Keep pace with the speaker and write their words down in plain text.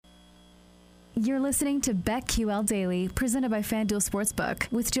You're listening to BetQL Daily, presented by FanDuel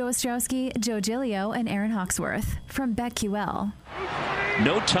Sportsbook, with Joe Ostrowski, Joe Giglio, and Aaron Hawksworth from BetQL.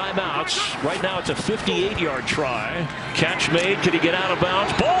 No timeouts. Right now it's a 58-yard try. Catch made. Can he get out of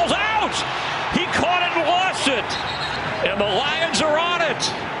bounds? Ball's out! He caught it and lost it! And the Lions are on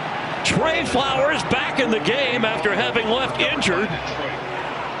it! Trey Flowers back in the game after having left injured.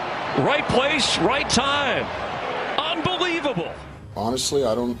 Right place, right time. Unbelievable. Honestly,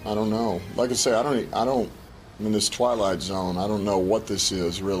 I don't know. Like I say, I'm in this twilight zone. I don't know what this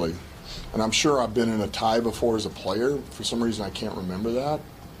is really. And I'm sure I've been in a tie before as a player. For some reason, I can't remember that,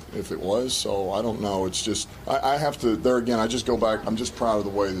 if it was. So I don't know. It's just, I have to, there again, I just go back. I'm just proud of the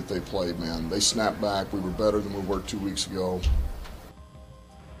way that they played, man. They snapped back. We were better than we were 2 weeks ago.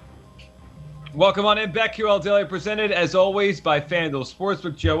 Welcome on in. BetQL Daily, presented as always by FanDuel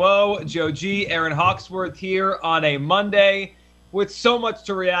Sportsbook. Joe O, Joe G, Aaron Hawksworth here on a Monday with so much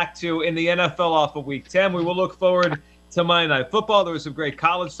to react to in the NFL off of Week 10. We will look forward to Monday Night Football. There was some great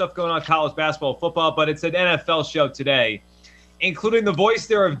college stuff going on, college basketball, football, but it's an NFL show today, including the voice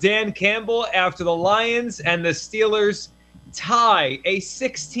there of Dan Campbell after the Lions and the Steelers tie, a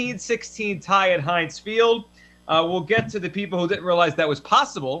 16-16 tie at Heinz Field. We'll get to the people who didn't realize that was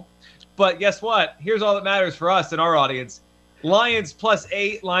possible, but guess what? Here's all that matters for us and our audience. Lions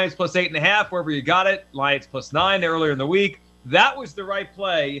 +8, Lions +8.5, wherever you got it. Lions +9 earlier in the week. That was the right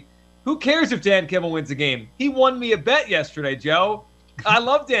play. Who cares if Dan Campbell wins a game? He won me a bet yesterday, Joe. I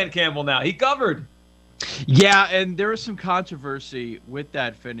love Dan Campbell now. He covered. Yeah, and there was some controversy with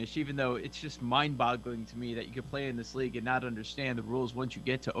that finish, even though it's just mind-boggling to me that you could play in this league and not understand the rules once you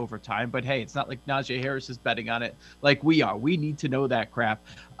get to overtime. But, hey, it's not like Najee Harris is betting on it like we are. We need to know that crap.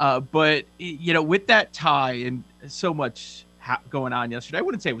 But, you know, with that tie and so much going on yesterday, I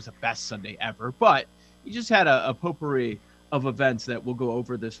wouldn't say it was the best Sunday ever, but you just had a potpourri of events that we'll go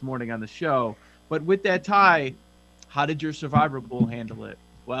over this morning on the show. But with that tie, how did your survivor pool handle it?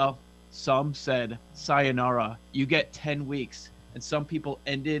 Well, some said, sayonara, you get 10 weeks. And some people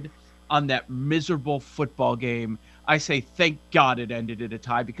ended on that miserable football game. I say, thank God it ended in a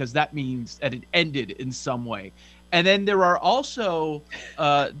tie, because that means that it ended in some way. And then there are also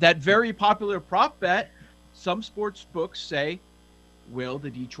that very popular prop bet. Some sports books say, will the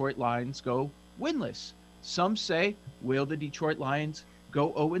Detroit Lions go winless? Some say, will the Detroit Lions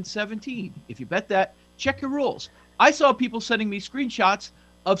go 0-17? If you bet that, check your rules. I saw people sending me screenshots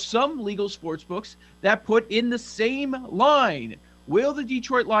of some legal sports books that put in the same line. Will the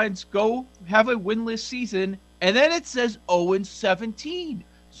Detroit Lions go have a winless season? And then it says 0-17.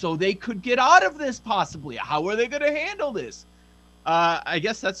 So they could get out of this possibly. How are they going to handle this? I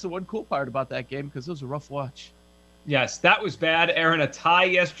guess that's the one cool part about that game, because it was a rough watch. Yes, that was bad, Aaron. A tie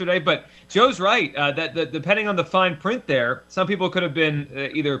yesterday, but Joe's right. That depending on the fine print there, some people could have been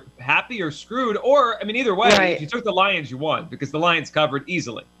either happy or screwed, or, I mean, either way, right. If you took the Lions, you won, because the Lions covered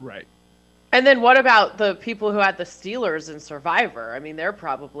easily. Right. And then what about the people who had the Steelers in Survivor? I mean, they're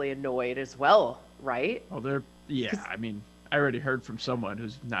probably annoyed as well, right? Oh, I mean, I already heard from someone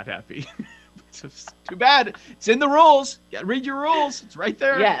who's not happy. It's too bad. It's in the rules. You gotta read your rules. It's right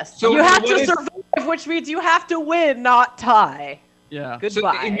there. Yes. So you have to survive, which means you have to win, not tie. Yeah.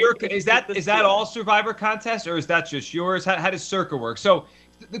 Goodbye. So in your, is that all Survivor contest, or is that just yours? How does Circa work? So,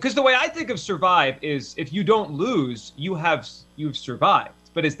 because the way I think of Survive is, if you don't lose, you've survived.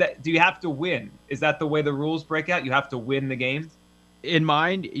 But do you have to win? Is that the way the rules break out? You have to win the game? In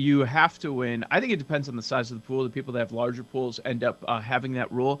mind, you have to win. I think it depends on the size of the pool. The people that have larger pools end up having that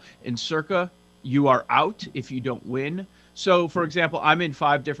rule. In Circa, you are out if you don't win. So, for example, I'm in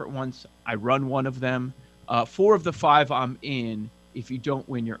 5 different ones. I run one of them. 4 of the 5 I'm in. If you don't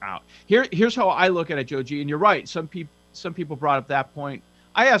win, you're out. Here's how I look at it, Joe G. And you're right. Some people brought up that point.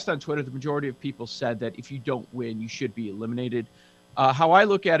 I asked on Twitter. The majority of people said that if you don't win, you should be eliminated. How I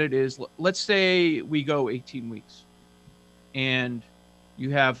look at it is, let's say we go 18 weeks. And you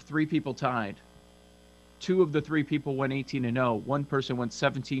have 3 people tied. 2 of the 3 people went 18-0. One person went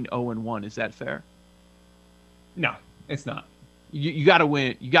 17-0-1. Is that fair? No, it's not. You got to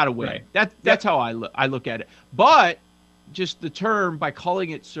win. You got to win. Right. That's how I look at it. But just the term, by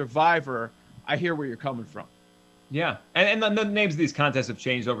calling it Survivor, I hear where you're coming from. Yeah, and the names of these contests have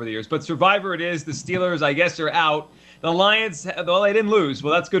changed over the years. But Survivor it is. The Steelers, I guess, are out. The Lions, well, they didn't lose.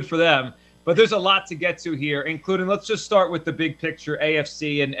 Well, that's good for them. But there's a lot to get to here, including, let's just start with the big picture,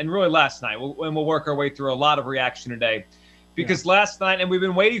 AFC, and really last night. We'll work our way through a lot of reaction today. Because last night, and we've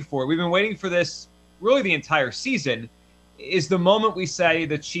been waiting for this really the entire season, is the moment we say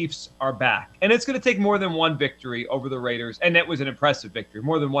the Chiefs are back. And it's going to take more than one victory over the Raiders, and that was an impressive victory,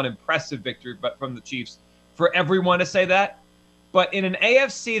 more than one impressive victory but from the Chiefs, for everyone to say that. But in an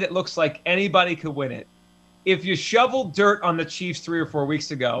AFC that looks like anybody could win it, if you shoveled dirt on the Chiefs 3 or 4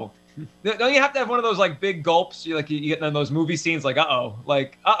 weeks ago, don't you have to have one of those like big gulps? You get in those movie scenes like, uh-oh.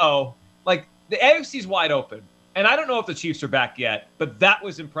 Like the AFC's wide open. And I don't know if the Chiefs are back yet, but that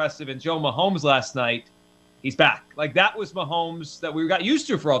was impressive. And Joe Mahomes last night, he's back. Like, that was Mahomes that we got used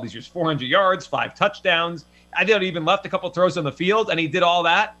to for all these years. 400 yards, 5 touchdowns. I didn't even left a couple throws on the field, and he did all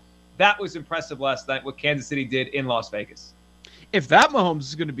that. That was impressive last night, what Kansas City did in Las Vegas. If that Mahomes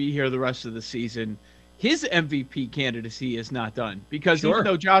is going to be here the rest of the season, his MVP candidacy is not done. Because even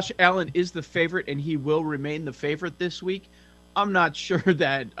though Josh Allen is the favorite and he will remain the favorite this week, I'm not sure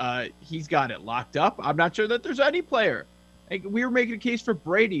that he's got it locked up. I'm not sure that there's any player. Like, we were making a case for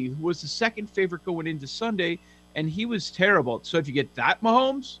Brady, who was the second favorite going into Sunday, and he was terrible. So if you get that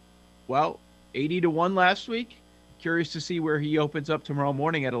Mahomes, well, 80-1 last week. Curious to see where he opens up tomorrow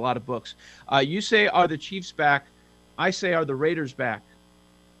morning at a lot of books. You say, are the Chiefs back? I say, are the Raiders back?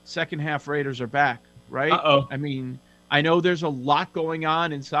 Second half Raiders are back, right? Uh-oh. I mean, I know there's a lot going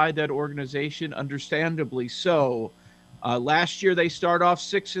on inside that organization, understandably so. Last year they start off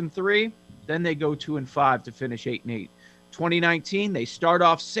 6-3, then they go 2-5 to finish 8-8. 2019 they start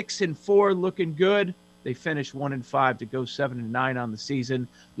off 6-4, looking good. They finish 1-5 to go 7-9 on the season.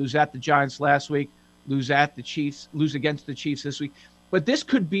 Lose at the Giants last week. Lose at the Chiefs. Lose against the Chiefs this week. But this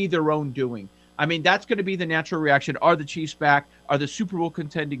could be their own doing. I mean, that's going to be the natural reaction. Are the Chiefs back? Are the Super Bowl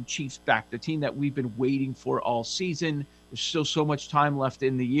contending Chiefs back? The team that we've been waiting for all season. There's still so much time left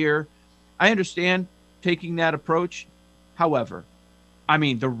in the year. I understand taking that approach. However, I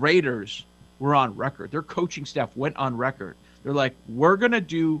mean, the Raiders were on record. Their coaching staff went on record. They're like, we're going to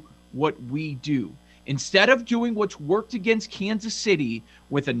do what we do. Instead of doing what's worked against Kansas City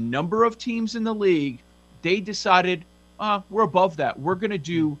with a number of teams in the league, they decided, we're above that. We're going to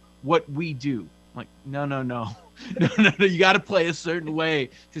do what we do. I'm like, no. You got to play a certain way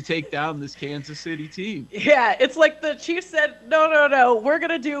to take down this Kansas City team. Yeah, it's like the Chiefs said, no. We're going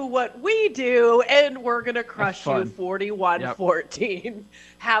to do what we do, and we're going to crush you 41-14. Yep.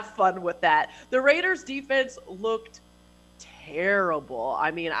 Have fun with that. The Raiders' defense looked terrible.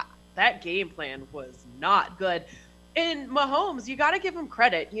 I mean, that game plan was not good. And Mahomes, you got to give him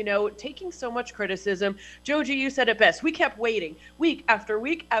credit, taking so much criticism. Joji, you said it best. We kept waiting week after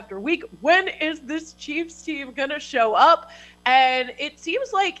week after week. When is this Chiefs team going to show up? And it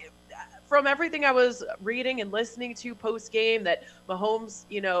seems like from everything I was reading and listening to post-game that Mahomes,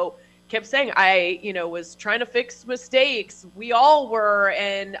 kept saying, I was trying to fix mistakes. We all were,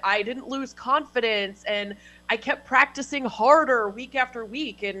 and I didn't lose confidence. And I kept practicing harder week after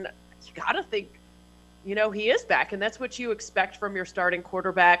week. And you got to think, he is back, and that's what you expect from your starting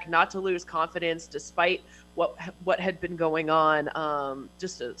quarterback, not to lose confidence despite what had been going on.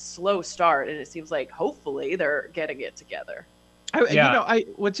 Just a slow start, and it seems like hopefully they're getting it together.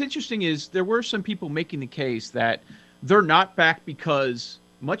 What's interesting is there were some people making the case that they're not back because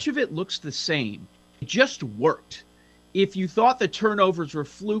much of it looks the same. It just worked. If you thought the turnovers were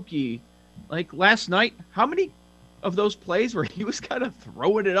fluky, like last night, how many of those plays where he was kind of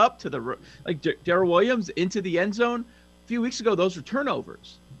throwing it up to Darrell Williams into the end zone? A few weeks ago, those were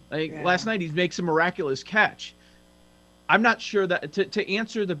turnovers. Last night, he makes a miraculous catch. I'm not sure that to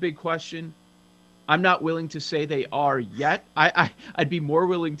answer the big question, I'm not willing to say they are yet. I'd be more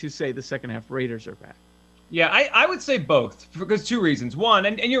willing to say the second half Raiders are back. Yeah, I would say both because 2 reasons. One,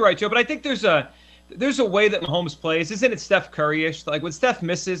 and you're right, Joe, but I think there's a way that Mahomes plays. Isn't it Steph Curry-ish? Like when Steph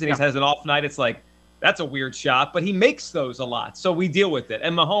misses and he has an off night, it's like, that's a weird shot, but he makes those a lot, so we deal with it.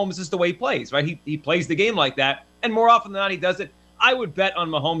 And Mahomes is the way he plays, right? He plays the game like that, and more often than not, he does it. I would bet on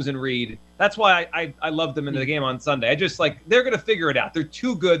Mahomes and Reed. That's why I love them in the game on Sunday. I just they're going to figure it out. They're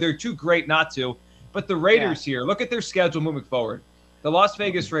too good. They're too great not to. But the Raiders here, look at their schedule moving forward. The Las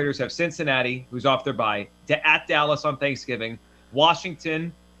Vegas Raiders have Cincinnati, who's off their bye, at Dallas on Thanksgiving,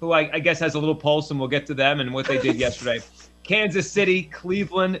 Washington, who I guess has a little pulse, and we'll get to them and what they did yesterday. Kansas City,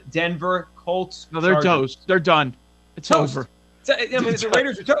 Cleveland, Denver, Colts. No, they're toast. They're done. It's toast. over. The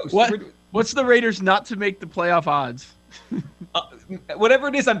Raiders are toast. What's the Raiders not to make the playoff odds? Whatever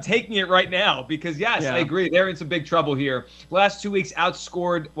it is, I'm taking it right now because, yes, I agree. They're in some big trouble here. Last 2 weeks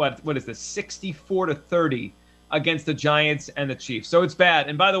outscored, what is this, 64-30 against the Giants and the Chiefs. So it's bad.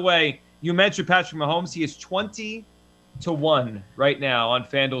 And by the way, you mentioned Patrick Mahomes. He is 20-1 right now on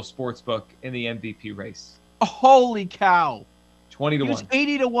FanDuel Sportsbook in the MVP race. Holy cow. 20-1. He was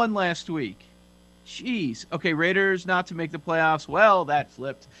 80-1 last week. Jeez. Okay, Raiders not to make the playoffs. Well, that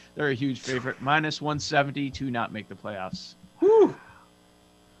flipped. They're a huge favorite. -170 to not make the playoffs. Whew.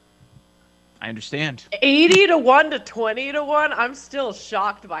 I understand. 80-1 to 20-1. I'm still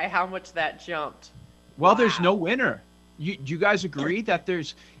shocked by how much that jumped. Well, there's no winner. Do you guys agree that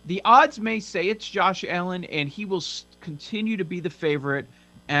the odds may say it's Josh Allen and he will continue to be the favorite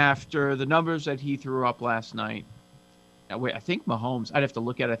after the numbers that he threw up last night? Wait, I think Mahomes, I'd have to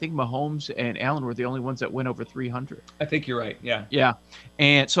look at it. I think Mahomes and Allen were the only ones that went over 300. I think you're right. Yeah. Yeah.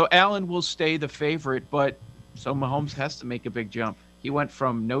 And so Allen will stay the favorite, but so Mahomes has to make a big jump. He went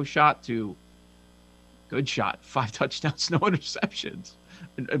from no shot to good shot, 5 touchdowns, no interceptions.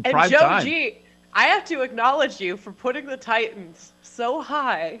 In prime Joe time. G, I have to acknowledge you for putting the Titans so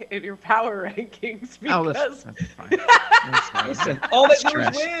high in your power rankings because that's fine. Listen, all they do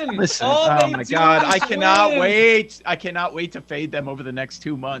is win. Listen, all oh my God, I cannot wait. I cannot wait to fade them over the next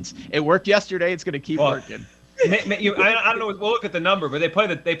 2 months. It worked yesterday. It's going to keep working. I don't know. We'll look at the number, but they play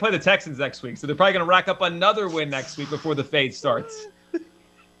the Texans next week, so they're probably going to rack up another win next week before the fade starts.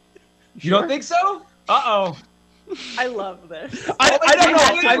 You don't think so? Uh-oh. I love this. I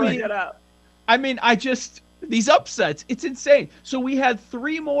don't know. I mean, these upsets, it's insane. So we had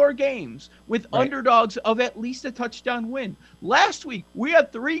 3 more games with underdogs of at least a touchdown win. Last week, we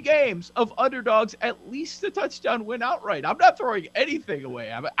had 3 games of underdogs at least a touchdown win outright. I'm not throwing anything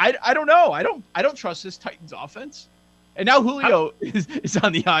away. I don't know. I don't trust this Titans offense. And now Julio is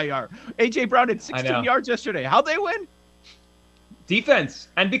on the IR. A.J. Brown had 16 yards yesterday. How'd they win? Defense.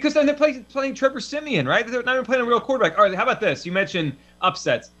 And because then they're playing Trevor Siemian, right? They're not even playing a real quarterback. All right, how about this? You mentioned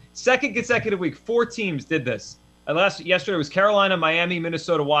upsets. Second consecutive week, 4 teams did this. Yesterday was Carolina, Miami,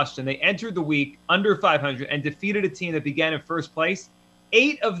 Minnesota, Washington. They entered the week under 500 and defeated a team that began in first place.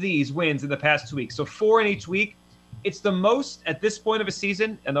 8 of these wins in the past 2 weeks, so 4 in each week. It's the most at this point of a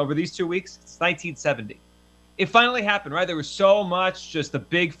season, and over these 2 weeks, it's 1970. It finally happened, right? There was so much just the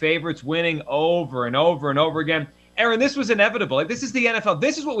big favorites winning over and over and over again. Aaron, this was inevitable. Like, this is the NFL.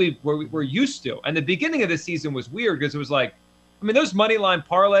 This is what we're used to. And the beginning of this season was weird because it was like, I mean, those money line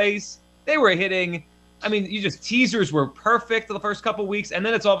parlays, they were hitting. I mean, teasers were perfect the first couple weeks, and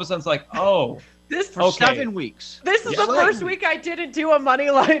then it's all of a sudden it's like, for 7 weeks. This is the first week I didn't do a money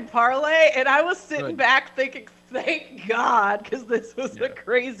line parlay, and I was sitting back thinking, thank God, because this was a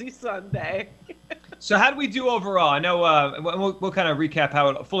crazy Sunday. So how did we do overall? I know we'll kind of recap how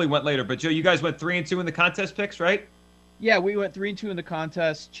it fully went later, but Joe, you guys went 3-2 in the contest picks, right? Yeah, we went 3-2 in the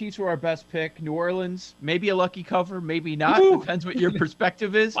contest. Chiefs were our best pick. New Orleans, maybe a lucky cover, maybe not. Ooh. Depends what your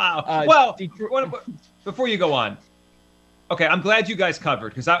perspective is. Wow. Before you go on, okay, I'm glad you guys covered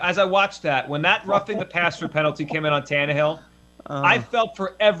because as I watched that, when that roughing the passer penalty came in on Tannehill, I felt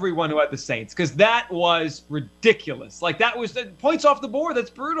for everyone who had the Saints because that was ridiculous. Like, that was points off the board.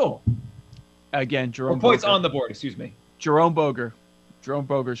 That's brutal. Again, Jerome Boger. Points on the board, excuse me. Jerome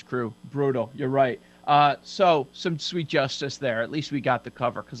Boger's crew. Brutal. You're right. So some sweet justice there. At least we got the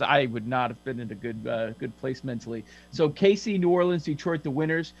cover because I would not have been in a good place mentally. So KC, New Orleans, Detroit, the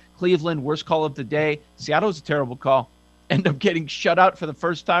winners. Cleveland, worst call of the day. Seattle's a terrible call. End up getting shut out for the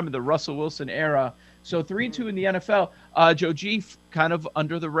first time in the Russell Wilson era. So 3-2 in the NFL. Joe G, kind of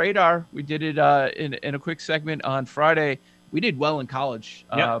under the radar. We did it in a quick segment on Friday. We did well in college.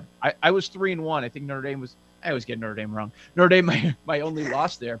 Yep. I was 3-1. I think Notre Dame was. I always get Notre Dame wrong. Notre Dame, my only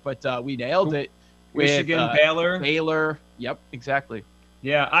loss there, but we nailed it. Michigan, Baylor. Yep, exactly.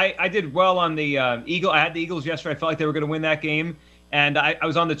 Yeah, I did well on the Eagle. I had the Eagles yesterday. I felt like they were going to win that game, and I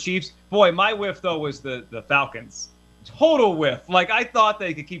was on the Chiefs. Boy, my whiff though was the Falcons. Total whiff. Like, I thought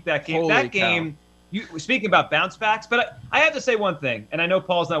they could keep that game. Holy game. You speaking about bounce backs, but I have to say one thing, and I know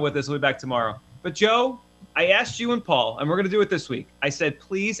Paul's not with us. He'll be back tomorrow. But Joe, I asked you and Paul, and we're going to do it this week. I said,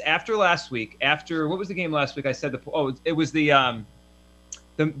 please, after last week, what was the game last week? I said it was the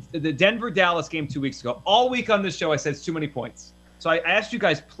Denver-Dallas game 2 weeks ago. All week on this show, I said it's too many points. So I asked you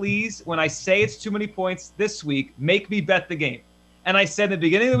guys, please, when I say it's too many points this week, make me bet the game. And I said in the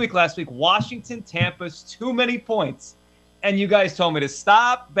beginning of the week last week, Washington, Tampa's too many points. And you guys told me to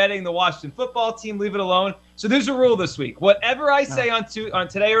stop betting the Washington football team, leave it alone. So there's a rule this week. Whatever I say on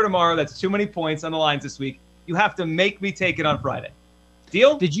today or tomorrow that's too many points on the lines this week, you have to make me take it on Friday.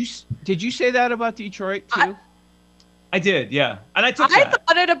 Deal? Did you say that about Detroit too? I did, yeah. And I took that. I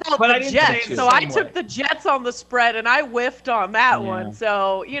thought it about the Jets. So I took the Jets on the spread, and I whiffed on that one.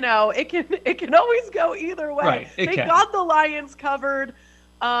 So, it can always go either way. Right, they got the Lions covered.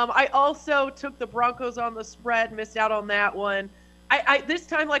 I also took the Broncos on the spread, missed out on that one. I this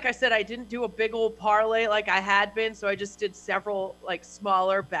time, like I said, I didn't do a big old parlay like I had been, so I just did several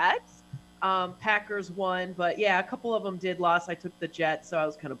smaller bets. Packers won, but yeah, a couple of them did lose. I took the Jets, so I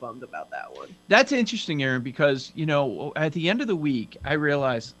was kind of bummed about that one. That's interesting, Aaron, because at the end of the week, I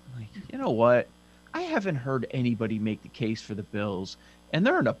realized, you know what? I haven't heard anybody make the case for the Bills, and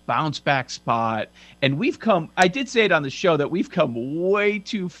they're in a bounce back spot. And I did say it on the show that we've come way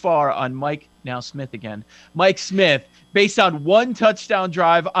too far on Mike Smith, based on one touchdown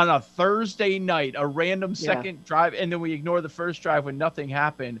drive on a Thursday night, a random second drive, and then we ignore the first drive when nothing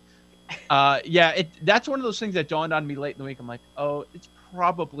happened. That's one of those things that dawned on me late in the week. I'm like, oh, it's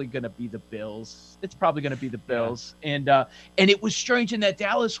probably going to be the Bills. And it was strange in that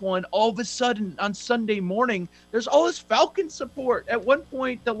Dallas one. All of a sudden on Sunday morning, there's all this Falcons support. At one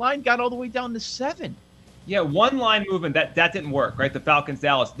point, the line got all the way down to 7. Yeah, one line movement that didn't work, right? The Falcons,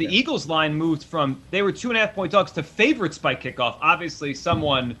 Dallas. The Eagles line moved from they were 2.5-point dogs to favorites by kickoff. Obviously,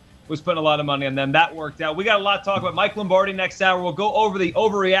 someone was putting a lot of money on them. That worked out. We got a lot to talk about. Mike Lombardi next hour. We'll go over the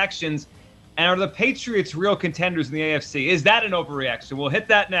overreactions. And are the Patriots real contenders in the AFC? Is that an overreaction? We'll hit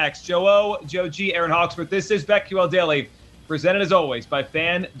that next. Joe O, Joe G, Aaron Hawksworth. This is BetQL Daily, presented as always by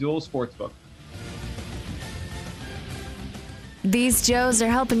FanDuel Sportsbook. These Joes are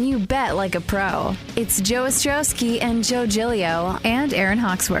helping you bet like a pro. It's Joe Ostrowski and Joe Giglio and Aaron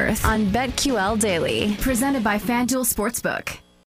Hawksworth on BetQL Daily, presented by FanDuel Sportsbook.